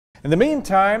In the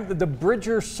meantime, the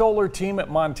Bridger Solar team at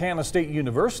Montana State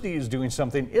University is doing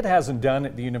something it hasn't done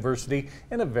at the university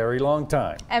in a very long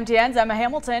time. MTN's Emma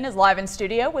Hamilton is live in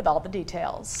studio with all the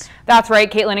details. That's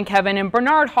right, Caitlin and Kevin. In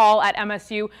Bernard Hall at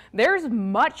MSU, there's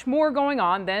much more going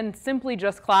on than simply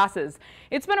just classes.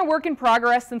 It's been a work in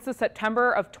progress since the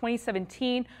September of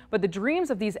 2017, but the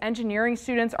dreams of these engineering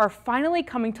students are finally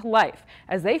coming to life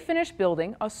as they finish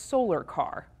building a solar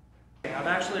car. I've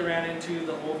actually ran into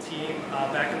the whole team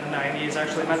back in the 90s.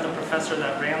 Actually met the professor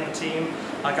that ran the team.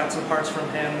 I got some parts from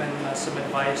him and some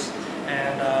advice.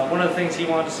 And one of the things he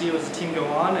wanted to see was the team go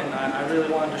on, and I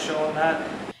really wanted to show him that.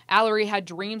 Allery had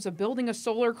dreams of building a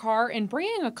solar car and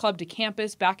bringing a club to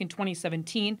campus back in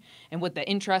 2017. And with the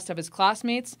interest of his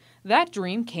classmates, that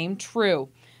dream came true.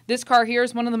 This car here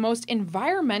is one of the most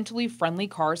environmentally friendly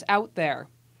cars out there.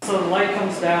 So the light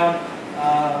comes down.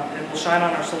 It will shine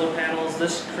on our solar panels.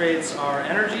 This creates our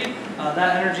energy.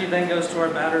 That energy then goes to our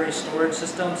battery storage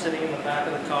system sitting in the back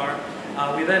of the car.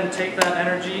 We then take that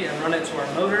energy and run it to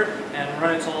our motor and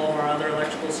run it to all of our other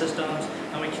electrical systems,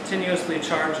 and we continuously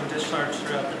charge and discharge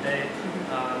throughout the day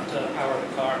to power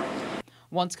the car.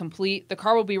 Once complete, the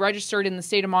car will be registered in the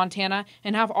state of Montana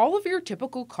and have all of your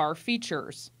typical car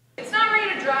features. It's not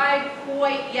ready to drive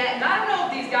quite yet, and I don't know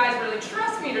if these guys really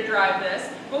trust me to drive this,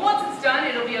 but once it's done,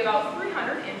 it'll be about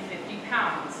 350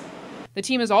 pounds. The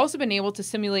team has also been able to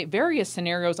simulate various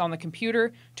scenarios on the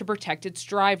computer to protect its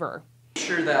driver.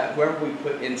 Sure that whoever we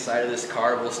put inside of this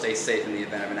car will stay safe in the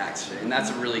event of an accident, and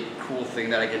that's a really cool thing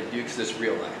that I get to do because it's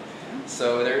real life.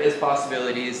 So there is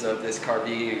possibilities of this car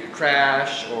being a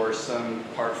crash or some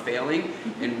part failing,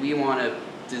 and we want to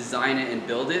design it and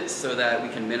build it so that we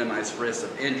can minimize risk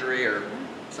of injury or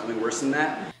something worse than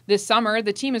that. This summer,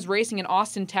 the team is racing in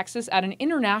Austin, Texas at an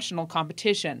international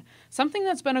competition, something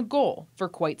that's been a goal for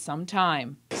quite some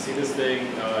time. To see this thing,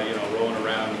 rolling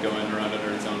around, going around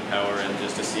under its own power, and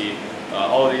just to see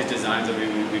all of these designs that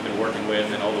we've been working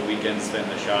with and all the weekends spent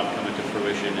in the shop coming to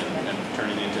fruition and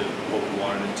turning into what we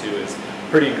wanted it to is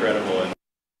pretty incredible.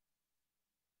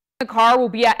 The car will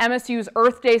be at MSU's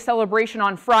Earth Day celebration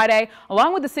on Friday,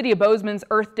 along with the City of Bozeman's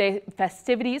Earth Day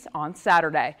festivities on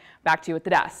Saturday. Back to you at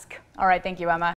the desk. All right, thank you, Emma.